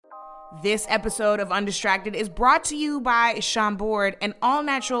This episode of Undistracted is brought to you by Chambord, an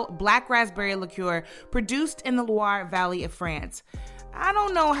all-natural black raspberry liqueur produced in the Loire Valley of France. I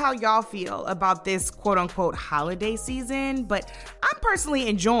don't know how y'all feel about this quote-unquote holiday season, but I'm personally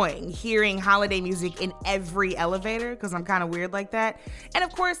enjoying hearing holiday music in every elevator because I'm kind of weird like that. And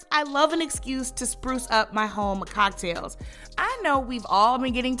of course, I love an excuse to spruce up my home cocktails. I know we've all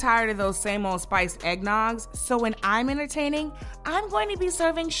been getting tired of those same old spiced eggnogs, so when I'm entertaining, I'm going to be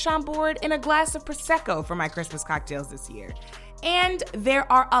serving Chambord in a glass of Prosecco for my Christmas cocktails this year. And there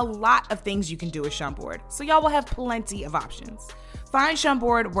are a lot of things you can do with Chambord, so y'all will have plenty of options. Find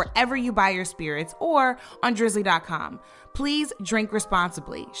Chambord wherever you buy your spirits or on drizzly.com. Please drink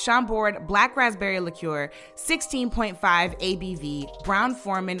responsibly. Chambord Black Raspberry Liqueur, 16.5 ABV,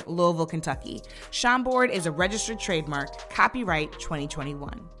 Brown-Forman, Louisville, Kentucky. Chambord is a registered trademark, copyright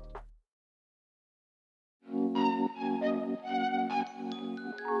 2021.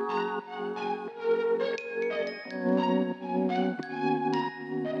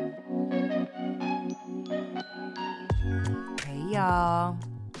 Y'all,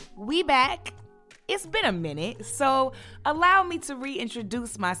 we back. It's been a minute, so allow me to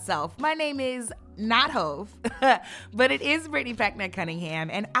reintroduce myself. My name is not Hove, but it is Brittany Packnett Cunningham,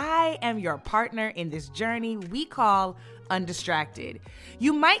 and I am your partner in this journey we call Undistracted.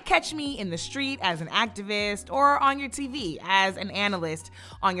 You might catch me in the street as an activist, or on your TV as an analyst,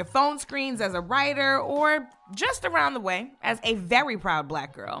 on your phone screens as a writer, or just around the way as a very proud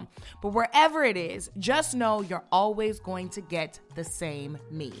black girl. But wherever it is, just know you're always going to get the same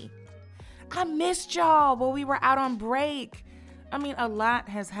me. I missed y'all while we were out on break. I mean, a lot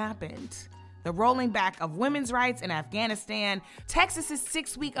has happened. The rolling back of women's rights in Afghanistan, Texas's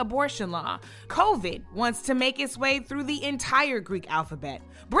 6-week abortion law, COVID wants to make its way through the entire Greek alphabet,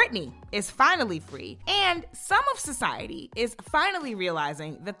 Britney is finally free, and some of society is finally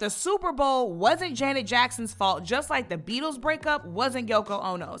realizing that the Super Bowl wasn't Janet Jackson's fault, just like the Beatles breakup wasn't Yoko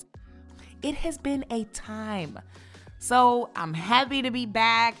Ono's. It has been a time. So I'm happy to be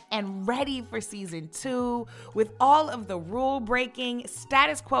back and ready for season 2 with all of the rule-breaking,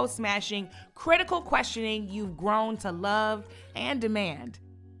 status quo smashing, critical questioning you've grown to love and demand.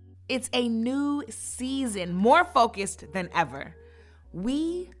 It's a new season, more focused than ever.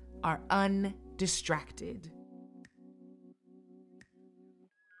 We are undistracted.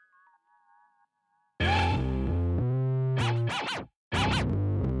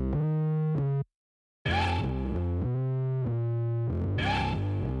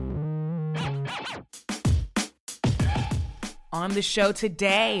 On the show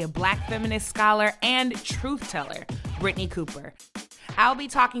today, Black feminist scholar and truth teller, Brittney Cooper. I'll be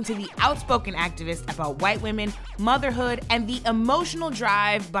talking to the outspoken activist about white women, motherhood, and the emotional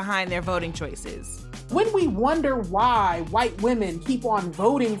drive behind their voting choices. When we wonder why white women keep on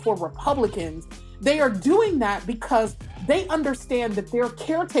voting for Republicans, they are doing that because they understand that their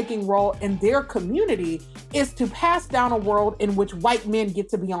caretaking role in their community is to pass down a world in which white men get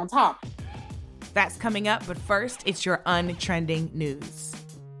to be on top. That's coming up, but first, it's your untrending news.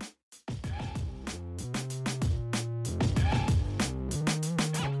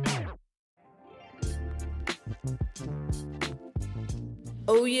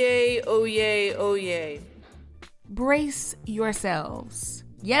 Oh yay, oh yay, oh yay. Brace yourselves.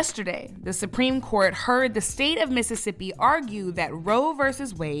 Yesterday, the Supreme Court heard the state of Mississippi argue that Roe v.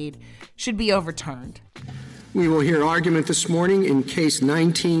 Wade should be overturned. We will hear argument this morning in Case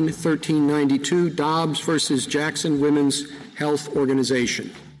 19-1392, Dobbs versus Jackson Women's Health Organization.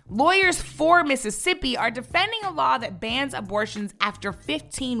 Lawyers for Mississippi are defending a law that bans abortions after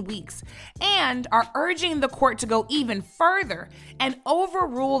 15 weeks and are urging the court to go even further and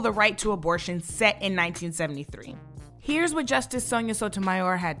overrule the right to abortion set in 1973. Here's what Justice Sonia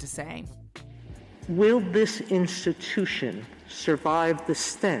Sotomayor had to say. Will this institution survive the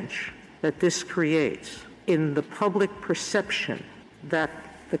stench that this creates in the public perception that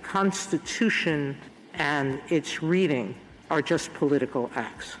the Constitution and its reading are just political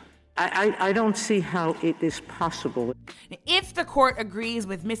acts? I don't see how it is possible. If the court agrees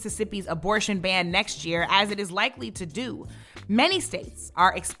with Mississippi's abortion ban next year, as it is likely to do, many states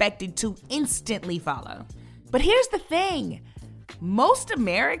are expected to instantly follow. But here's the thing. Most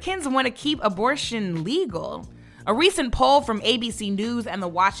Americans want to keep abortion legal. A recent poll from ABC News and The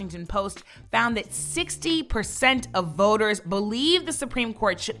Washington Post found that 60% of voters believe the Supreme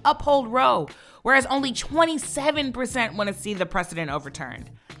Court should uphold Roe, whereas only 27% want to see the precedent overturned.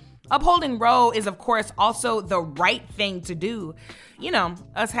 Upholding Roe is, of course, also the right thing to do. You know,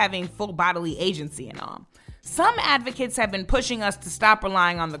 us having full bodily agency and all. Some advocates have been pushing us to stop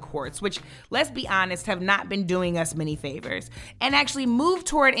relying on the courts, which, let's be honest, have not been doing us many favors, and actually move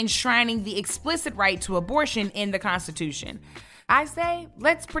toward enshrining the explicit right to abortion in the Constitution. I say,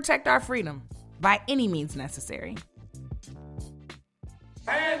 let's protect our freedom by any means necessary.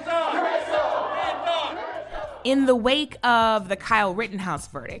 Hands up! Hands up! Hands up! In the wake of the Kyle Rittenhouse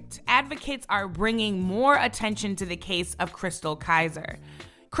verdict, advocates are bringing more attention to the case of Crystal Kizer.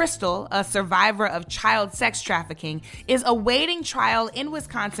 Crystal, a survivor of child sex trafficking, is awaiting trial in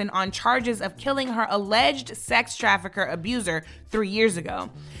Wisconsin on charges of killing her alleged sex trafficker abuser 3 years ago.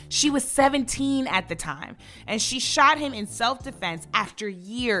 She was 17 at the time, and she shot him in self-defense after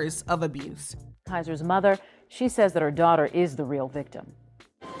years of abuse. Kizer's mother, she says that her daughter is the real victim.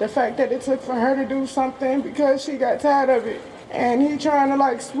 The fact that it took for her to do something because she got tired of it. And he trying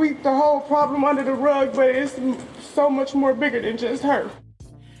to sweep the whole problem under the rug, but it's so much more bigger than just her.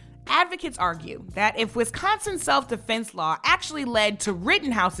 Advocates argue that if Wisconsin's self-defense law actually led to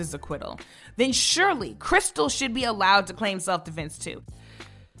Rittenhouse's acquittal, then surely Crystal should be allowed to claim self-defense too.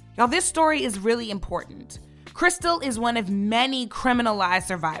 Y'all, this story is really important. Crystal is one of many criminalized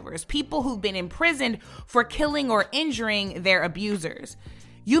survivors, people who've been imprisoned for killing or injuring their abusers.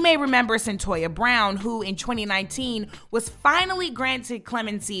 You may remember Centoya Brown, who in 2019 was finally granted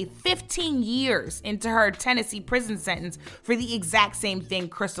clemency 15 years into her Tennessee prison sentence for the exact same thing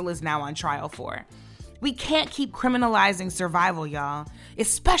Crystal is now on trial for. We can't keep criminalizing survival, y'all,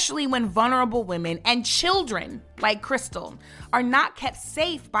 especially when vulnerable women and children like Crystal are not kept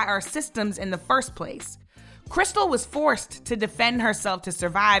safe by our systems in the first place. Crystal was forced to defend herself to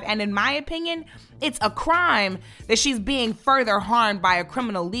survive, and in my opinion, it's a crime that she's being further harmed by a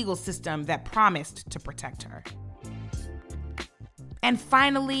criminal legal system that promised to protect her. And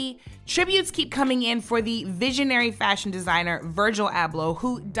finally, tributes keep coming in for the visionary fashion designer Virgil Abloh,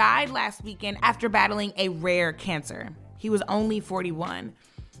 who died last weekend after battling a rare cancer. He was only 41.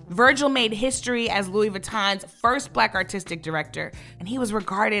 Virgil made history as Louis Vuitton's first Black artistic director, and he was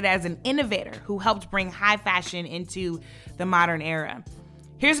regarded as an innovator who helped bring high fashion into the modern era.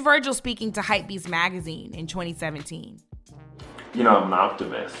 Here's Virgil speaking to Hypebeast magazine in 2017. I'm an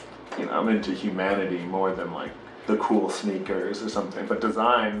optimist. I'm into humanity more than the cool sneakers or something, but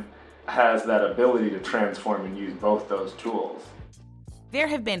design has that ability to transform and use both those tools. There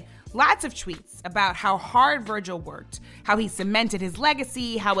have been lots of tweets about how hard Virgil worked, how he cemented his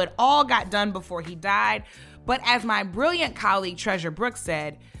legacy, how it all got done before he died. But as my brilliant colleague Treasure Brooks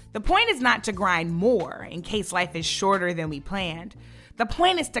said, the point is not to grind more in case life is shorter than we planned. The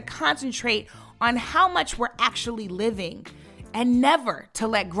point is to concentrate on how much we're actually living and never to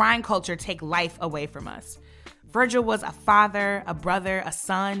let grind culture take life away from us. Virgil was a father, a brother, a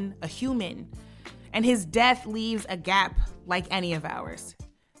son, a human, and his death leaves a gap like any of ours.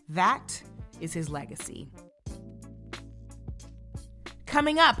 That is his legacy.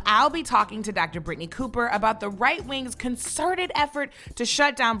 Coming up, I'll be talking to Dr. Brittany Cooper about the right wing's concerted effort to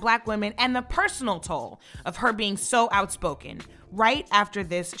shut down Black women and the personal toll of her being so outspoken, right after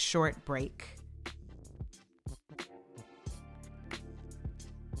this short break.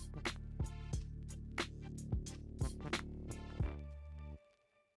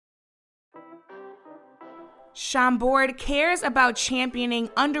 Chambord cares about championing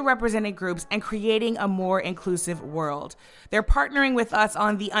underrepresented groups and creating a more inclusive world. They're partnering with us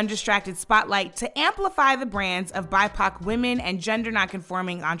on the Undistracted Spotlight to amplify the brands of BIPOC women and gender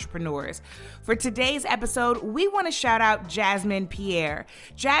nonconforming entrepreneurs. For today's episode, we want to shout out Jasmine Pierre.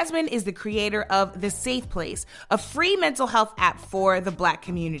 Jasmine is the creator of The Safe Place, a free mental health app for the Black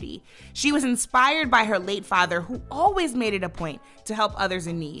community. She was inspired by her late father, who always made it a point to help others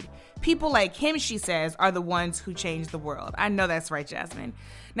in need. People like him, she says, are the ones who change the world. I know that's right, Jasmine.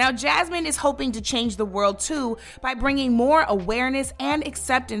 Now, Jasmine is hoping to change the world, too, by bringing more awareness and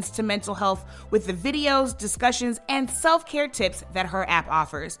acceptance to mental health with the videos, discussions, and self-care tips that her app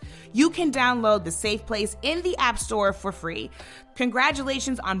offers. You can download The Safe Place in the App Store for free.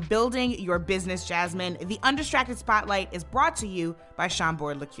 Congratulations on building your business, Jasmine. The Undistracted Spotlight is brought to you by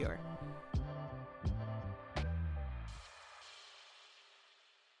Chambord Liqueur.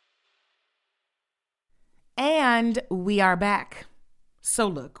 And we are back. So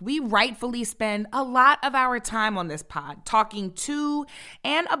look, we rightfully spend a lot of our time on this pod talking to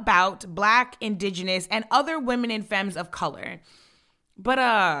and about Black, Indigenous, and other women and femmes of color.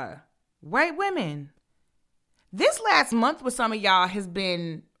 But, white women. This last month with some of y'all has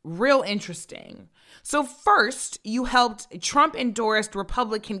been real interesting. So first, you helped Trump-endorsed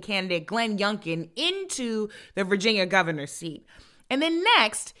Republican candidate Glenn Youngkin into the Virginia governor's seat. And then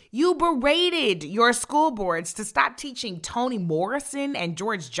next, You berated your school boards to stop teaching Toni Morrison and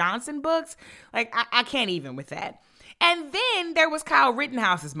George Johnson books. Like, I can't even with that. And then there was Kyle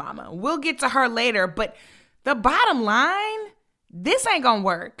Rittenhouse's mama. We'll get to her later, but the bottom line, this ain't gonna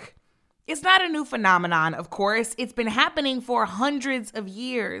work. It's not a new phenomenon, of course. It's been happening for hundreds of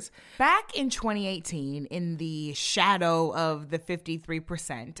years. Back in 2018, in the shadow of the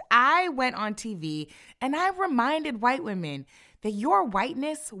 53%, I went on TV and I reminded white women that your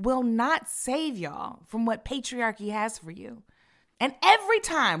whiteness will not save y'all from what patriarchy has for you. And every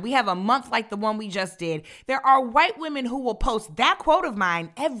time we have a month like the one we just did, there are white women who will post that quote of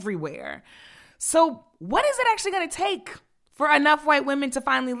mine everywhere. So what is it actually going to take for enough white women to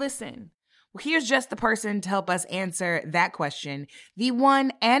finally listen? Well, here's just the person to help us answer that question, the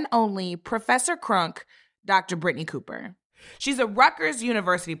one and only Professor Crunk, Dr. Brittney Cooper. She's a Rutgers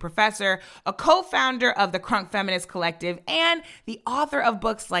University professor, a co-founder of the Crunk Feminist Collective, and the author of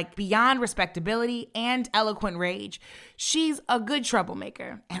books like Beyond Respectability and Eloquent Rage. She's a good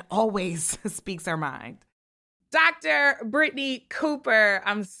troublemaker and always speaks her mind. Dr. Brittney Cooper,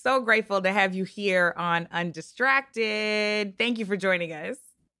 I'm so grateful to have you here on Undistracted. Thank you for joining us.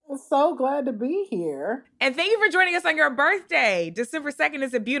 I'm so glad to be here. And thank you for joining us on your birthday. December 2nd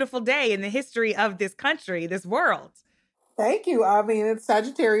is a beautiful day in the history of this country, this world. Thank you. I mean, it's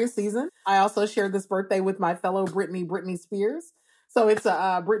Sagittarius season. I also shared this birthday with my fellow Britney Spears. So it's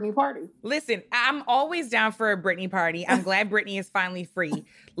a Britney party. Listen, I'm always down for a Britney party. I'm glad Britney is finally free.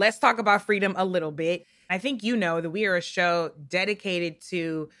 Let's talk about freedom a little bit. I think you know that we are a show dedicated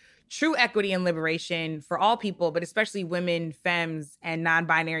to true equity and liberation for all people, but especially women, femmes, and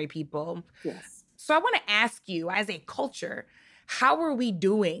non-binary people. Yes. So I want to ask you, as a culture, how are we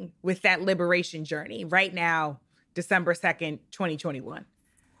doing with that liberation journey right now, December 2nd, 2021?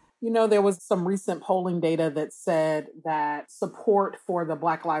 You know, there was some recent polling data that said that support for the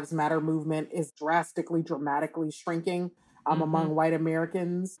Black Lives Matter movement is dramatically shrinking among white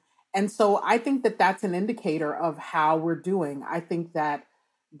Americans. And so I think that that's an indicator of how we're doing. I think that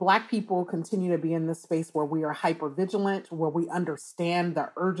Black people continue to be in this space where we are hypervigilant, where we understand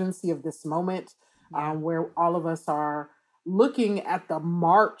the urgency of this moment, where all of us are looking at the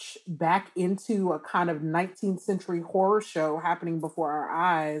march back into a kind of 19th century horror show happening before our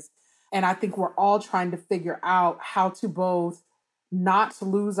eyes. And I think we're all trying to figure out how to both not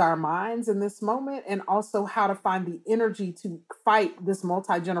lose our minds in this moment and also how to find the energy to fight this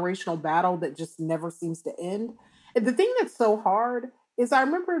multi-generational battle that just never seems to end. And the thing that's so hard is I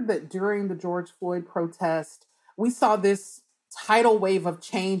remember that during the George Floyd protest, we saw this tidal wave of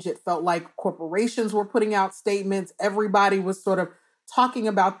change. It felt like corporations were putting out statements. Everybody was sort of talking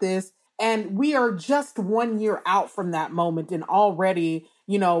about this. And we are just 1 year out from that moment. And already,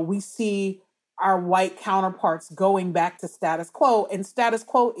 you know, we see our white counterparts going back to status quo. And status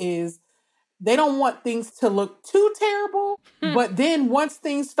quo is they don't want things to look too terrible. But then once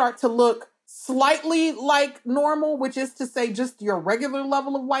things start to look slightly like normal, which is to say just your regular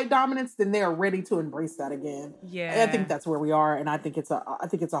level of white dominance, then they are ready to embrace that again. Yeah. And I think that's where we are. And I think it's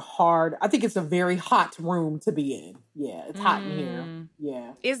a very hot room to be in. Yeah. It's hot in here.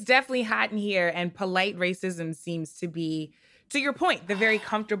 Yeah. It's definitely hot in here. And polite racism seems to be, to your point, the very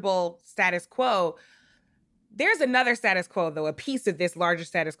comfortable status quo. There's another status quo, though, a piece of this larger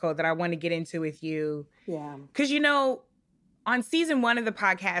status quo that I want to get into with you. Yeah. Because, you know, on season 1 of the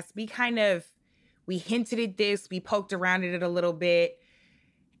podcast, we hinted at this, we poked around at it a little bit.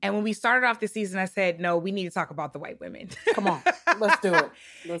 And when we started off the season, I said, no, we need to talk about the white women. Come on, let's do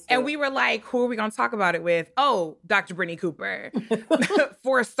it. We were like, who are we going to talk about it with? Oh, Dr. Brittney Cooper,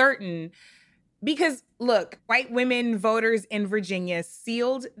 for certain. Because look, white women voters in Virginia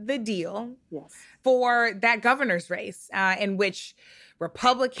sealed the deal for that governor's race in which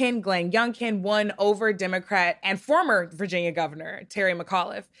Republican Glenn Youngkin won over Democrat and former Virginia Governor Terry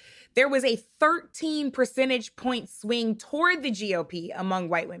McAuliffe. There was a 13 percentage point swing toward the GOP among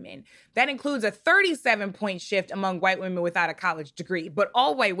white women. That includes a 37-point shift among white women without a college degree. But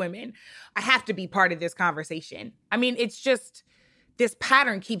all white women have to be part of this conversation. I mean, it's just, this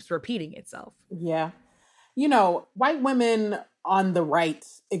pattern keeps repeating itself. Yeah. You know, white women on the right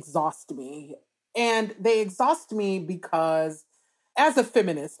exhaust me. And they exhaust me because as a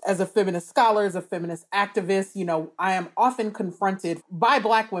feminist scholar, as a feminist activist, you know, I am often confronted by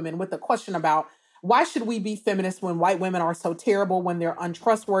Black women with a question about why should we be feminists when white women are so terrible, when they're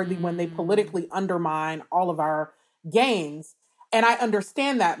untrustworthy, when they politically undermine all of our gains. And I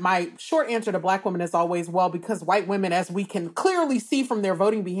understand that. My short answer to Black women is always, well, because white women, as we can clearly see from their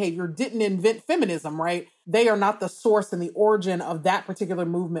voting behavior, didn't invent feminism, right? They are not the source and the origin of that particular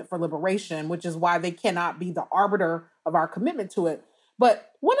movement for liberation, which is why they cannot be the arbiter of our commitment to it.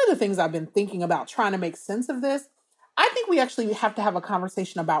 But one of the things I've been thinking about trying to make sense of this, I think we actually have to have a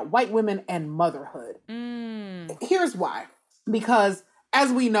conversation about white women and motherhood. Here's why. Because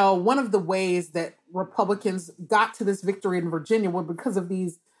as we know, one of the ways that Republicans got to this victory in Virginia was because of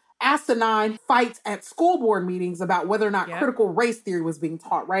these asinine fights at school board meetings about whether or not critical race theory was being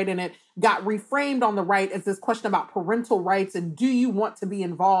taught, right? And it got reframed on the right as this question about parental rights and do you want to be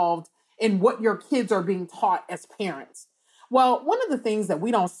involved in what your kids are being taught as parents? Well, one of the things that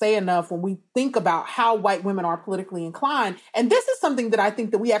we don't say enough when we think about how white women are politically inclined, and this is something that I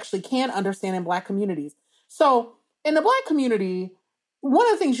think that we actually can understand in Black communities. So in the Black community, one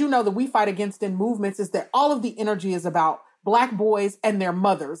of the things that we fight against in movements is that all of the energy is about Black boys and their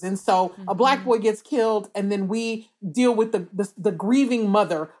mothers. And so a Black boy gets killed and then we deal with the grieving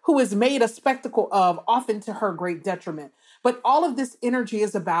mother who is made a spectacle of, often to her great detriment. But all of this energy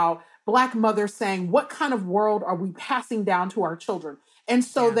is about Black mothers saying, what kind of world are we passing down to our children? And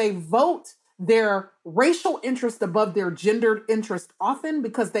so they vote their racial interest above their gendered interest often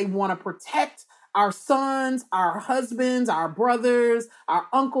because they want to protect our sons, our husbands, our brothers, our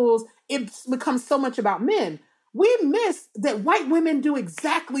uncles. It becomes so much about men. We miss that white women do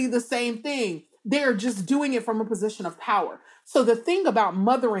exactly the same thing. They're just doing it from a position of power. So the thing about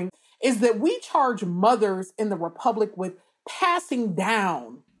mothering is that we charge mothers in the Republic with passing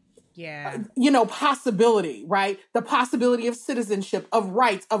down possibility, right? The possibility of citizenship, of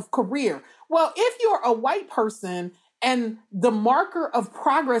rights, of career. Well, if you're a white person and the marker of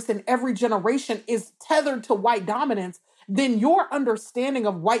progress in every generation is tethered to white dominance, then your understanding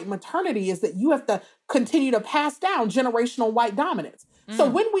of white maternity is that you have to continue to pass down generational white dominance. So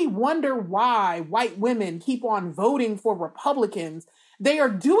when we wonder why white women keep on voting for Republicans, they are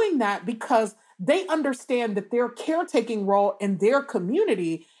doing that because they understand that their caretaking role in their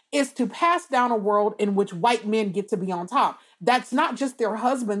community is to pass down a world in which white men get to be on top. That's not just their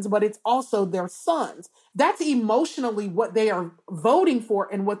husbands, but it's also their sons. That's emotionally what they are voting for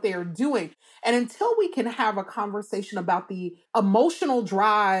and what they are doing. And until we can have a conversation about the emotional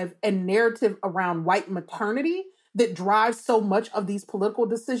drive and narrative around white maternity that drives so much of these political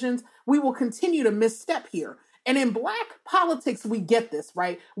decisions, we will continue to misstep here. And in Black politics, we get this,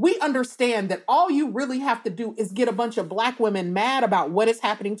 right? We understand that all you really have to do is get a bunch of Black women mad about what is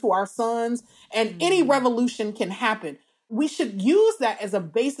happening to our sons, and any revolution can happen. We should use that as a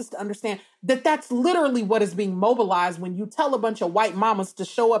basis to understand that that's literally what is being mobilized when you tell a bunch of white mamas to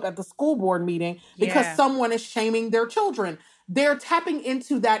show up at the school board meeting because someone is shaming their children. They're tapping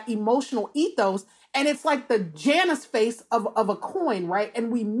into that emotional ethos, and it's like the Janus face of a coin, right?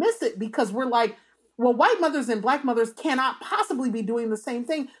 And we miss it because we're like, well, white mothers and Black mothers cannot possibly be doing the same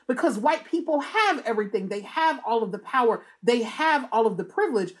thing because white people have everything. They have all of the power. They have all of the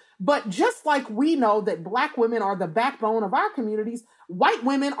privilege. But just like we know that Black women are the backbone of our communities, white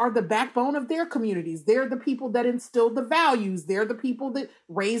women are the backbone of their communities. They're the people that instill the values. They're the people that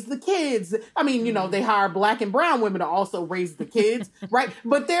raise the kids. I mean, they hire Black and brown women to also raise the kids, right?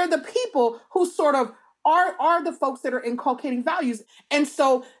 But they're the people who sort of are the folks that are inculcating values. And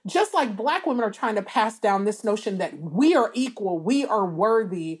so just like Black women are trying to pass down this notion that we are equal, we are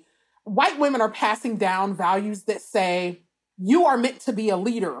worthy, white women are passing down values that say, you are meant to be a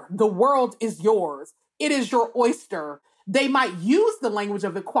leader. The world is yours. It is your oyster. They might use the language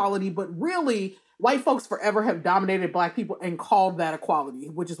of equality, but really white folks forever have dominated Black people and called that equality,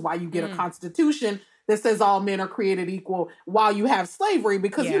 which is why you get a constitution that says all men are created equal while you have slavery,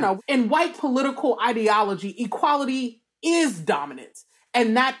 because, in white political ideology, equality is dominant.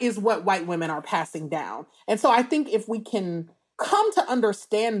 And that is what white women are passing down. And so I think if we can come to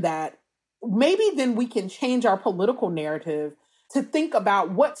understand that, maybe then we can change our political narrative to think about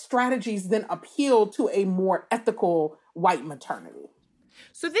what strategies then appeal to a more ethical white maternity.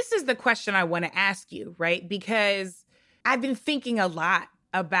 So this is the question I want to ask you, right? Because I've been thinking a lot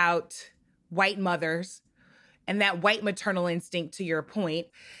about white mothers and that white maternal instinct, to your point.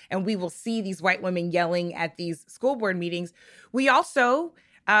 And we will see these white women yelling at these school board meetings. We also,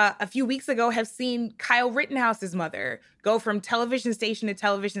 a few weeks ago, have seen Kyle Rittenhouse's mother go from television station to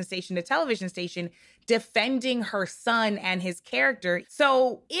television station to television station, defending her son and his character.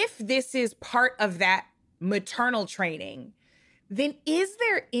 So if this is part of that maternal training, then is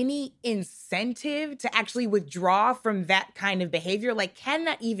there any incentive to actually withdraw from that kind of behavior? Like, can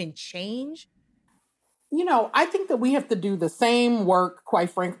that even change? I think that we have to do the same work, quite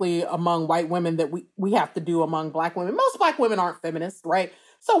frankly, among white women that we have to do among Black women. Most Black women aren't feminists, right?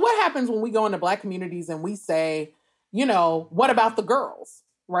 So what happens when we go into Black communities and we say, what about the girls,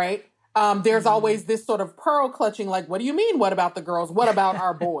 right? There's always this sort of pearl clutching, like, what do you mean, what about the girls? What about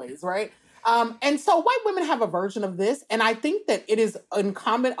our boys, right? And so white women have a version of this. And I think that it is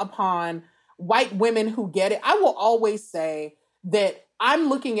incumbent upon white women who get it. I will always say that I'm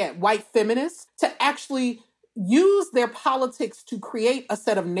looking at white feminists to actually use their politics to create a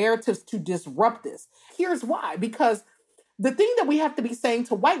set of narratives to disrupt this. Here's why. Because the thing that we have to be saying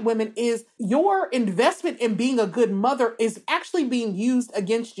to white women is your investment in being a good mother is actually being used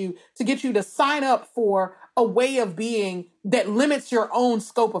against you to get you to sign up for a way of being that limits your own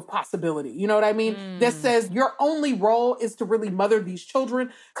scope of possibility. You know what I mean? That says your only role is to really mother these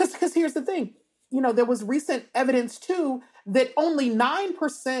children. Because here's the thing. There was recent evidence, too, that only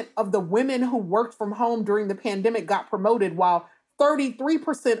 9% of the women who worked from home during the pandemic got promoted, while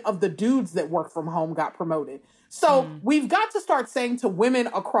 33% of the dudes that worked from home got promoted. So we've got to start saying to women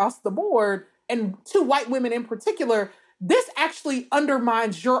across the board, and to white women in particular, this actually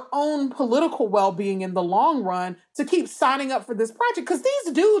undermines your own political well-being in the long run to keep signing up for this project, because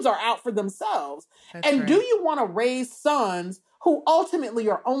these dudes are out for themselves. That's right. Do you want to raise sons who ultimately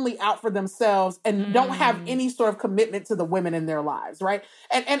are only out for themselves and don't have any sort of commitment to the women in their lives, right?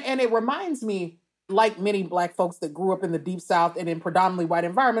 And it reminds me, like many Black folks that grew up in the Deep South and in predominantly white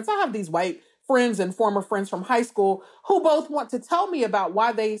environments, I have these white friends and former friends from high school who both want to tell me about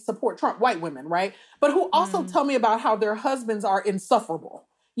why they support Trump, white women, right? But who also tell me about how their husbands are insufferable.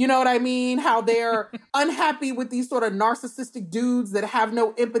 You know what I mean? How they're unhappy with these sort of narcissistic dudes that have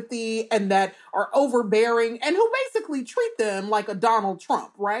no empathy and that are overbearing and who basically treat them like a Donald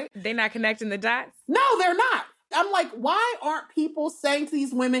Trump, right? They're not connecting the dots? No, they're not. I'm like, why aren't people saying to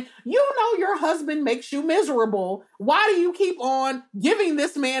these women, your husband makes you miserable. Why do you keep on giving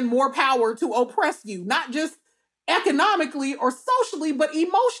this man more power to oppress you? Not just economically or socially, but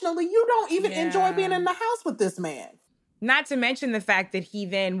emotionally. You don't even enjoy being in the house with this man. Not to mention the fact that he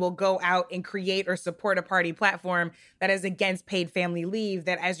then will go out and create or support a party platform that is against paid family leave,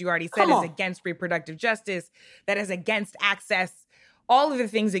 that, as you already said, is against reproductive justice, that is against access, all of the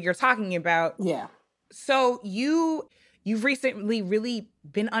things that you're talking about. Yeah. So you've recently really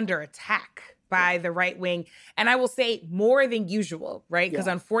been under attack by the right wing, and I will say more than usual, right? Because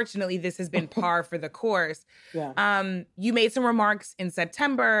unfortunately, this has been par for the course. You made some remarks in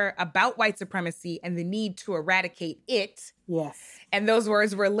September about white supremacy and the need to eradicate it. Yes. And those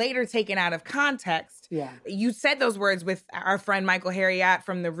words were later taken out of context. Yeah. You said those words with our friend Michael Harriot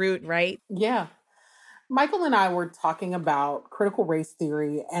from The Root, right? Yeah. Michael and I were talking about critical race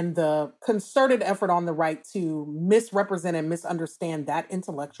theory and the concerted effort on the right to misrepresent and misunderstand that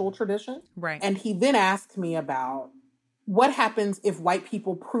intellectual tradition. Right. And he then asked me about what happens if white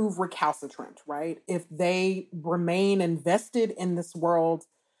people prove recalcitrant, right? If they remain invested in this world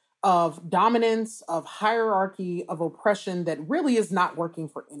of dominance, of hierarchy, of oppression that really is not working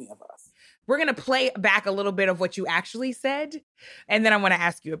for any of us. We're going to play back a little bit of what you actually said, and then I want to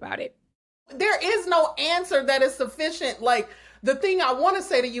ask you about it. There is no answer that is sufficient. Like, the thing I want to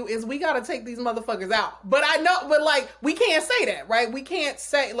say to you is we got to take these motherfuckers out. But we can't say that, right? We can't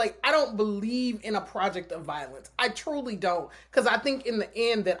say, I don't believe in a project of violence. I truly don't. Because I think in the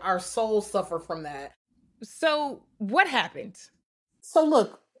end that our souls suffer from that. So what happened? So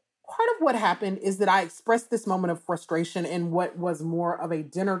look, part of what happened is that I expressed this moment of frustration in what was more of a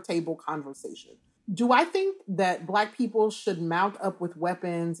dinner table conversation. Do I think that Black people should mount up with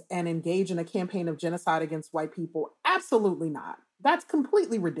weapons and engage in a campaign of genocide against white people? Absolutely not. That's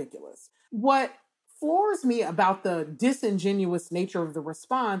completely ridiculous. What floors me about the disingenuous nature of the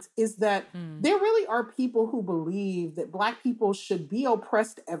response is that there really are people who believe that Black people should be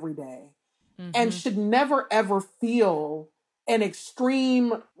oppressed every day and should never, ever feel an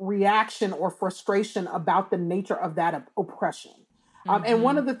extreme reaction or frustration about the nature of that oppression. And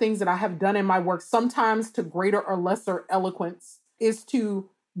one of the things that I have done in my work, sometimes to greater or lesser eloquence, is to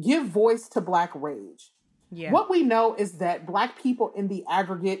give voice to Black rage. Yeah. What we know is that Black people in the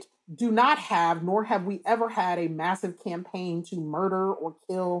aggregate do not have, nor have we ever had, a massive campaign to murder or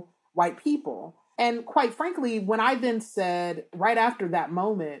kill white people. And quite frankly, when I then said, right after that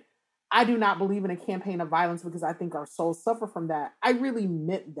moment, I do not believe in a campaign of violence because I think our souls suffer from that, I really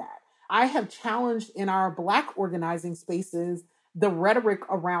meant that. I have challenged in our Black organizing spaces the rhetoric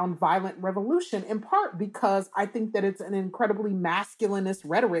around violent revolution, in part because I think that it's an incredibly masculinist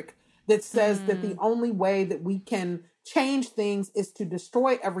rhetoric that says that the only way that we can change things is to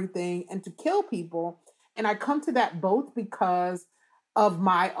destroy everything and to kill people. And I come to that both because of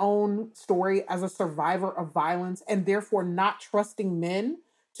my own story as a survivor of violence and therefore not trusting men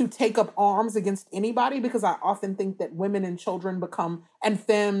to take up arms against anybody, because I often think that women and children become, and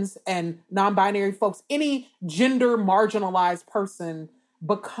femmes and non-binary folks, any gender marginalized person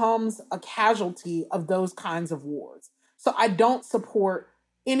becomes a casualty of those kinds of wars. So I don't support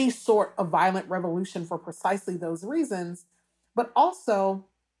any sort of violent revolution for precisely those reasons, but also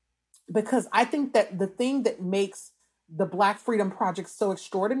because I think that the thing that makes the Black Freedom Project so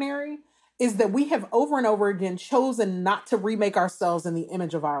extraordinary is that we have over and over again chosen not to remake ourselves in the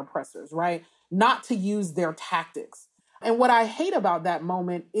image of our oppressors, right? Not to use their tactics. And what I hate about that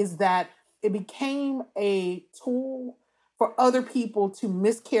moment is that it became a tool for other people to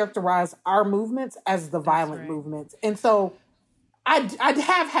mischaracterize our movements as the violent movements. And so I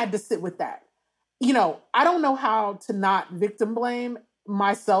have had to sit with that. You know, I don't know how to not victim blame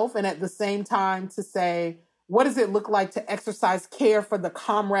myself and at the same time to say, what does it look like to exercise care for the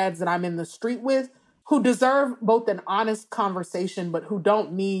comrades that I'm in the street with who deserve both an honest conversation, but who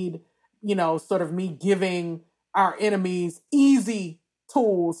don't need, you know, sort of me giving our enemies easy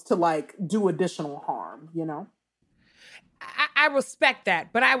tools to like do additional harm, you know? I respect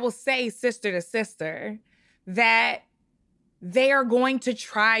that, but I will say, sister to sister, that they are going to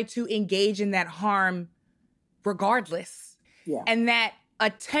try to engage in that harm regardless. Yeah. And that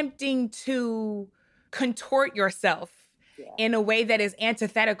attempting to contort yourself in a way that is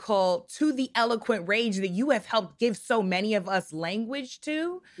antithetical to the eloquent rage that you have helped give so many of us language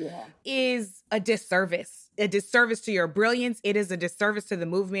to is a disservice. A disservice to your brilliance. It is a disservice to the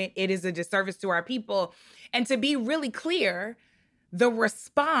movement. It is a disservice to our people. And to be really clear, the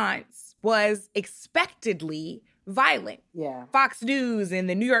response was expectedly violent. Yeah. Fox News and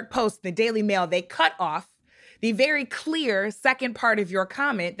the New York Post, the Daily Mail, they cut off the very clear second part of your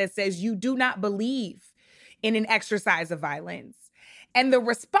comment that says you do not believe in an exercise of violence. And the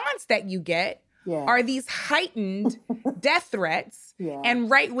response that you get are these heightened death threats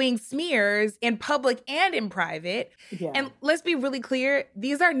and right-wing smears in public and in private. And let's be really clear,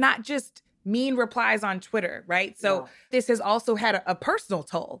 these are not just mean replies on Twitter, right? So this has also had a personal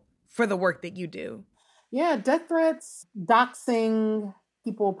toll for the work that you do. Yeah, death threats, doxing,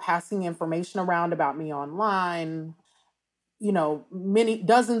 people passing information around about me online, you know,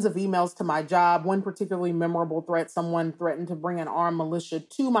 dozens of emails to my job. One particularly memorable threat, someone threatened to bring an armed militia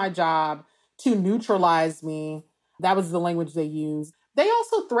to my job to neutralize me. That was the language they used. They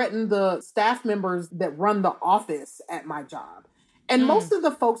also threatened the staff members that run the office at my job. And most of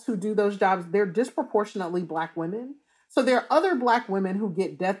the folks who do those jobs, they're disproportionately Black women. So there are other Black women who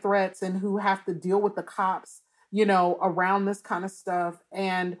get death threats and who have to deal with the cops, you know, around this kind of stuff.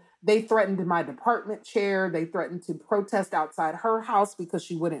 And they threatened my department chair. They threatened to protest outside her house because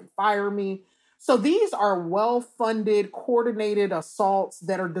she wouldn't fire me. So these are well-funded, coordinated assaults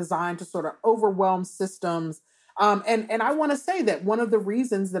that are designed to sort of overwhelm systems. And I want to say that one of the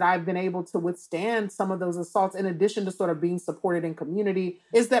reasons that I've been able to withstand some of those assaults, in addition to sort of being supported in community,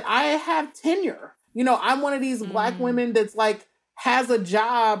 is that I have tenure. You know, I'm one of these Black women that's like, has a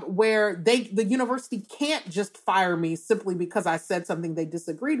job where the university can't just fire me simply because I said something they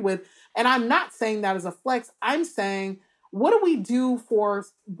disagreed with. And I'm not saying that as a flex. I'm saying, what do we do for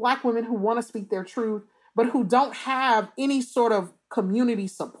Black women who want to speak their truth, but who don't have any sort of community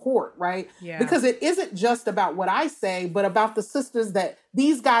support, right? Yeah. Because it isn't just about what I say, but about the sisters that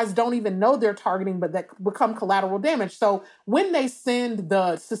these guys don't even know they're targeting, but that become collateral damage. So when they send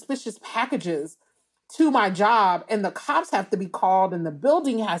the suspicious packages to my job and the cops have to be called and the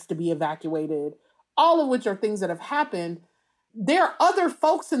building has to be evacuated, all of which are things that have happened, there are other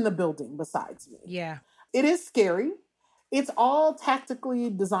folks in the building besides me. Yeah. It is scary. It's all tactically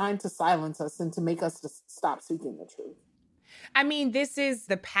designed to silence us and to make us just stop speaking the truth. I mean, this is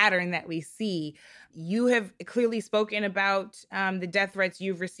the pattern that we see. You have clearly spoken about the death threats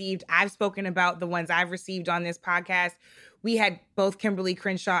you've received. I've spoken about the ones I've received on this podcast. We had both Kimberly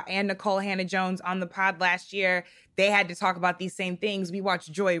Crenshaw and Nicole Hannah-Jones on the pod last year. They had to talk about these same things. We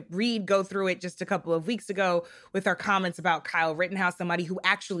watched Joy Reid go through it just a couple of weeks ago with her comments about Kyle Rittenhouse, somebody who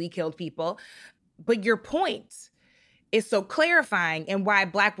actually killed people. But your point is so clarifying, and why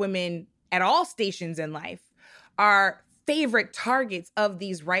Black women at all stations in life are favorite targets of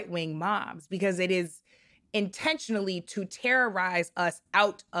these right-wing mobs, because it is intentionally to terrorize us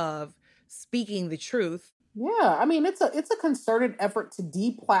out of speaking the truth. Yeah, I mean, it's a concerted effort to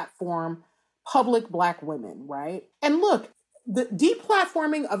deplatform public Black women, right? And look, the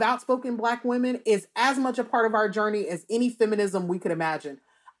deplatforming of outspoken Black women is as much a part of our journey as any feminism we could imagine.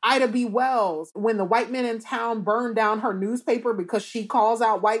 Ida B. Wells, when the white men in town burned down her newspaper because she calls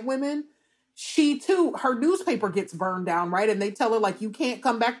out white women, she too, her newspaper gets burned down, right? And they tell her, like, you can't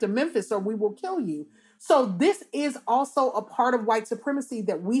come back to Memphis or we will kill you. So this is also a part of white supremacy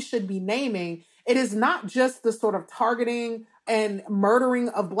that we should be naming. It is not just the sort of targeting and murdering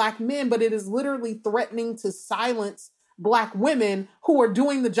of Black men, but it is literally threatening to silence Black women who are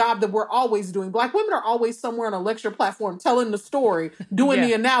doing the job that we're always doing. Black women are always somewhere on a lecture platform telling the story, doing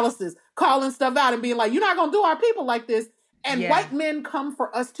the analysis, calling stuff out and being like, you're not going to do our people like this. And white men come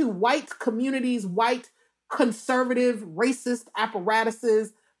for us too. White communities, white conservative, racist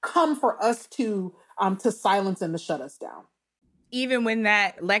apparatuses come for us to silence and to shut us down. Even when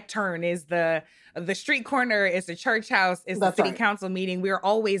that lectern is the street corner, is the church house, is the city council meeting, we're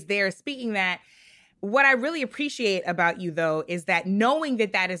always there speaking that. What I really appreciate about you, though, is that knowing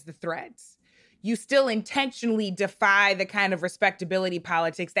that that is the threats, you still intentionally defy the kind of respectability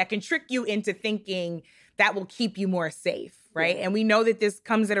politics that can trick you into thinking that will keep you more safe, right? Yeah. And we know that this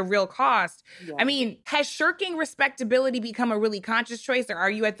comes at a real cost. Yeah. I mean, has shirking respectability become a really conscious choice, or are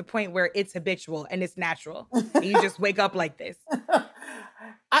you at the point where it's habitual and it's natural? And you just wake up like this?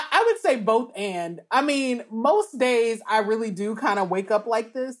 I would say both and. I mean, most days I really do kind of wake up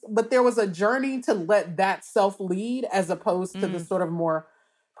like this, but there was a journey to let that self lead as opposed to the sort of more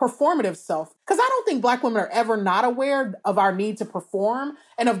performative self. Because I don't think Black women are ever not aware of our need to perform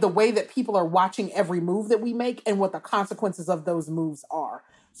and of the way that people are watching every move that we make and what the consequences of those moves are.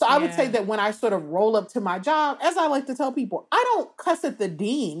 So I would say that when I sort of roll up to my job, as I like to tell people, I don't cuss at the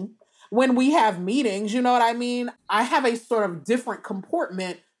dean when we have meetings, you know what I mean? I have a sort of different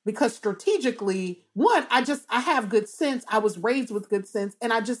comportment because strategically, one, I have good sense. I was raised with good sense.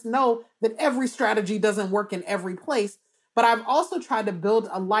 And I just know that every strategy doesn't work in every place. But I've also tried to build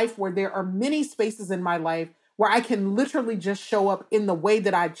a life where there are many spaces in my life where I can literally just show up in the way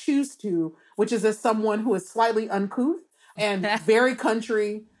that I choose to, which is as someone who is slightly uncouth and very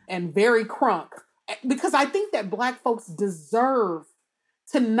country and very crunk. Because I think that Black folks deserve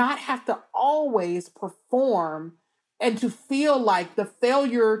to not have to always perform and to feel like the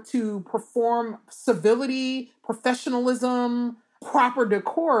failure to perform civility, professionalism, proper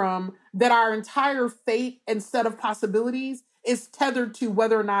decorum, that our entire fate and set of possibilities is tethered to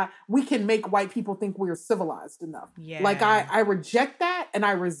whether or not we can make white people think we're civilized enough. Yeah. Like I reject that and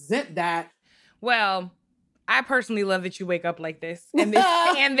I resent that. Well, I personally love that you wake up like this and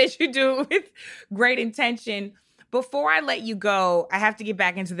that you do it with great intention. Before I let you go, I have to get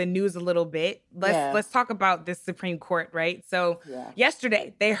back into the news a little bit. Let's talk about this Supreme Court, right? So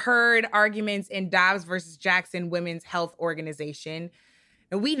yesterday, they heard arguments in Dobbs versus Jackson Women's Health Organization.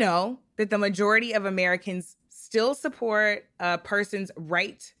 And we know that the majority of Americans still support a person's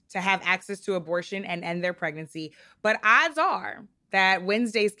right to have access to abortion and end their pregnancy. But odds are that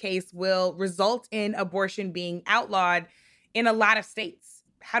Wednesday's case will result in abortion being outlawed in a lot of states.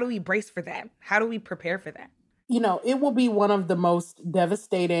 How do we brace for that? How do we prepare for that? You know, it will be one of the most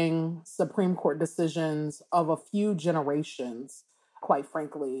devastating Supreme Court decisions of a few generations, quite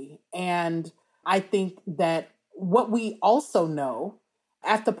frankly. And I think that what we also know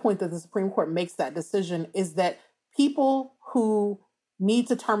at the point that the Supreme Court makes that decision is that people who need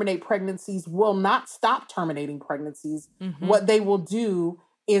to terminate pregnancies will not stop terminating pregnancies. Mm-hmm. What they will do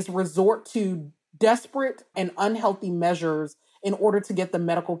is resort to desperate and unhealthy measures in order to get the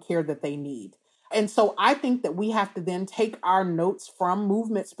medical care that they need. And so I think that we have to then take our notes from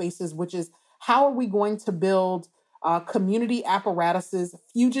movement spaces, which is how are we going to build community apparatuses,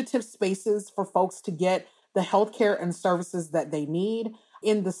 fugitive spaces for folks to get the healthcare and services that they need.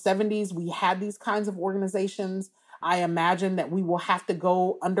 In the 70s, we had these kinds of organizations. I imagine that we will have to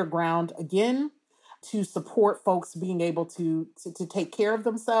go underground again to support folks being able to take care of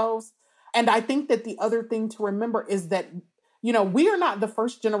themselves. And I think that the other thing to remember is that, you know, we are not the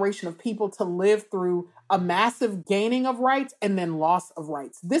first generation of people to live through a massive gaining of rights and then loss of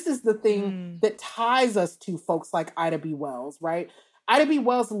rights. This is the thing that ties us to folks like Ida B. Wells, right? Ida B.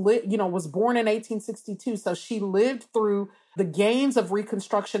 Wells, was born in 1862. So she lived through the gains of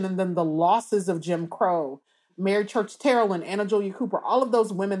Reconstruction and then the losses of Jim Crow. Mary Church Terrell and Anna Julia Cooper, all of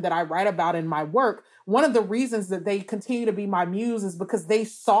those women that I write about in my work, one of the reasons that they continue to be my muse is because they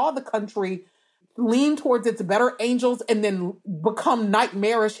saw the country lean towards its better angels and then become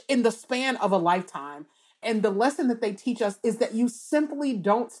nightmarish in the span of a lifetime. And the lesson that they teach us is that you simply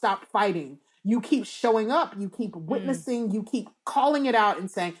don't stop fighting. You keep showing up, you keep witnessing, you keep calling it out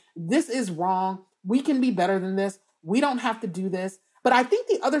and saying, this is wrong. We can be better than this. We don't have to do this. But I think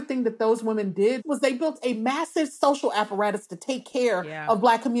the other thing that those women did was they built a massive social apparatus to take care of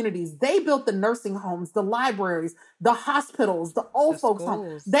Black communities. They built the nursing homes, the libraries, the hospitals, the old folks'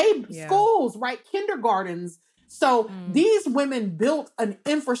 homes. Schools, right? Kindergartens. So these women built an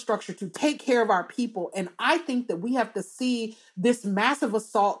infrastructure to take care of our people. And I think that we have to see this massive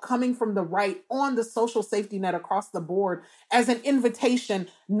assault coming from the right on the social safety net across the board as an invitation,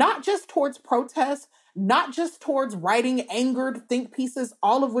 not just towards protest, not just towards writing angered think pieces,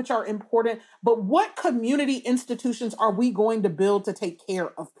 all of which are important, but what community institutions are we going to build to take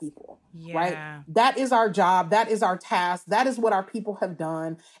care of people, right? That is our job. That is our task. That is what our people have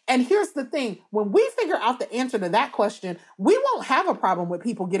done. And here's the thing. When we figure out the answer to that question, we won't have a problem with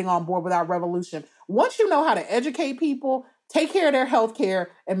people getting on board with our revolution. Once you know how to educate people, take care of their health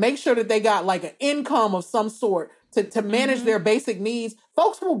care, and make sure that they got like an income of some sort to manage their basic needs,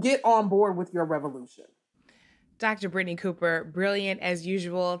 folks will get on board with your revolution. Dr. Brittney Cooper, brilliant as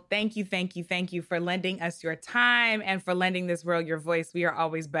usual. Thank you for lending us your time and for lending this world your voice. We are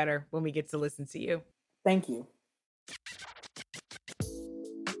always better when we get to listen to you. Thank you.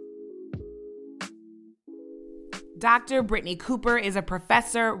 Dr. Brittney Cooper is a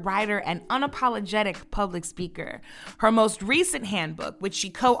professor, writer, and unapologetic public speaker. Her most recent handbook, which she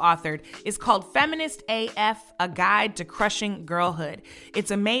co-authored, is called Feminist AF, A Guide to Crushing Girlhood.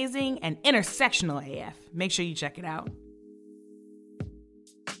 It's amazing and intersectional AF. Make sure you check it out.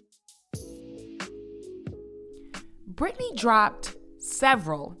 Brittney dropped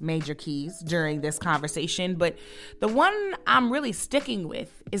several major keys during this conversation, but the one I'm really sticking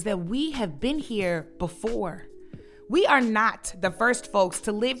with is that we have been here before. We are not the first folks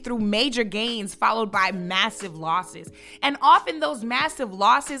to live through major gains followed by massive losses. And often those massive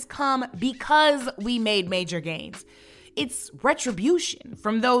losses come because we made major gains. It's retribution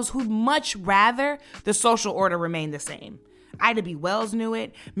from those who'd much rather the social order remain the same. Ida B. Wells knew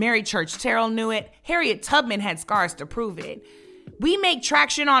it. Mary Church Terrell knew it. Harriet Tubman had scars to prove it. We make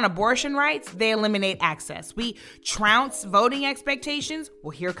traction on abortion rights, they eliminate access. We trounce voting expectations,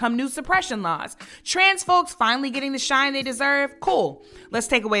 well, here come new suppression laws. Trans folks finally getting the shine they deserve, cool. Let's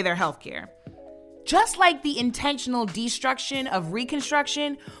take away their health care. Just like the intentional destruction of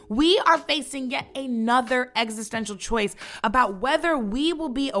Reconstruction, we are facing yet another existential choice about whether we will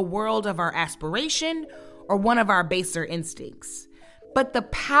be a world of our aspiration or one of our baser instincts. But the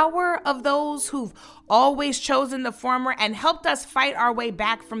power of those who've always chosen the former and helped us fight our way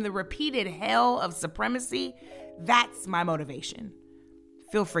back from the repeated hell of supremacy, that's my motivation.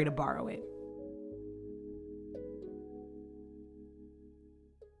 Feel free to borrow it.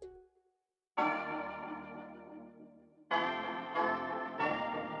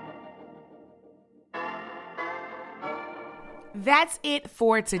 That's it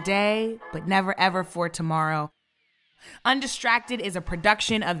for today, but never ever for tomorrow. Undistracted is a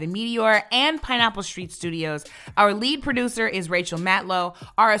production of The Meteor and Pineapple Street Studios. Our lead producer is Rachel Matlow.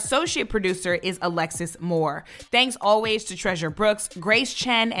 Our associate producer is Alexis Moore. Thanks always to Treasure Brooks, Grace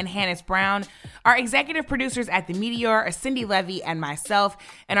Chen, and Hannes Brown. Our executive producers at The Meteor are Cindy Levy and myself,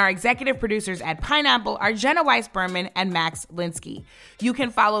 and our executive producers at Pineapple are Jenna Weiss-Berman and Max Linsky. You can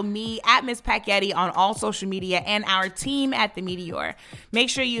follow me at Miss Packyetti on all social media and our team at The Meteor.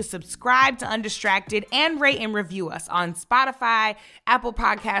 Make sure you subscribe to Undistracted and rate and review us on Spotify, Apple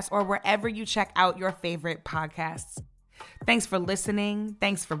Podcasts, or wherever you check out your favorite podcasts. Thanks for listening.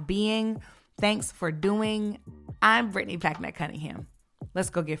 Thanks for being. Thanks for doing. I'm Brittney Packnett Cunningham. Let's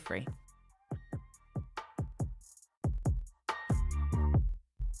go get free.